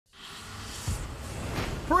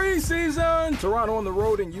Preseason! Toronto on the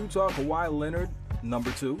road in Utah. Kawhi Leonard,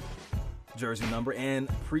 number 2. Jersey number and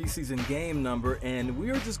preseason game number. And we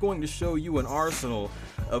are just going to show you an arsenal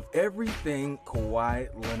of everything Kawhi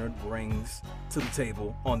Leonard brings to the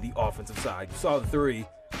table on the offensive side. You saw the 3.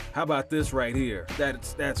 How about this right here?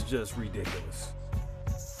 That's just ridiculous.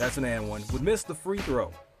 That's an and one. Would miss the free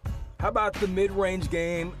throw. How about the mid-range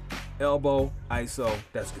game? Elbow, ISO,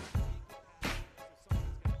 that's good.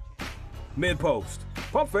 Mid-post.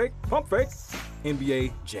 Pump fake.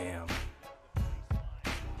 NBA jam.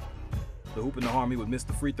 The hoop in the Army would miss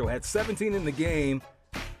the free throw. Had 17 in the game.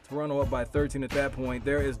 Toronto up by 13 at that point.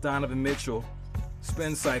 There is Donovan Mitchell.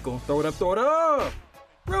 Spin cycle. Throw it up.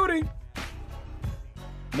 Rudy.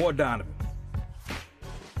 More Donovan.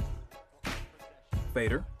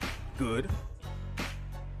 Fader. Good.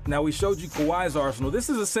 Now we showed you Kawhi's arsenal. This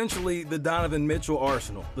is essentially the Donovan Mitchell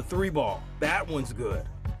arsenal. The 3-ball. That one's good.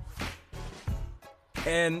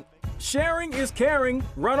 And sharing is caring.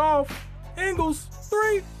 Run off. Ingles.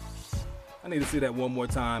 3. I need to see that one more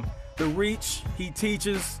time. The reach, he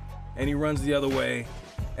teaches, and he runs the other way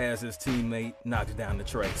as his teammate knocks down the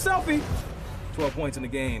tray. Selfie! 12 points in the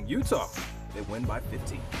game. Utah, they win by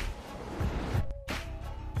 15.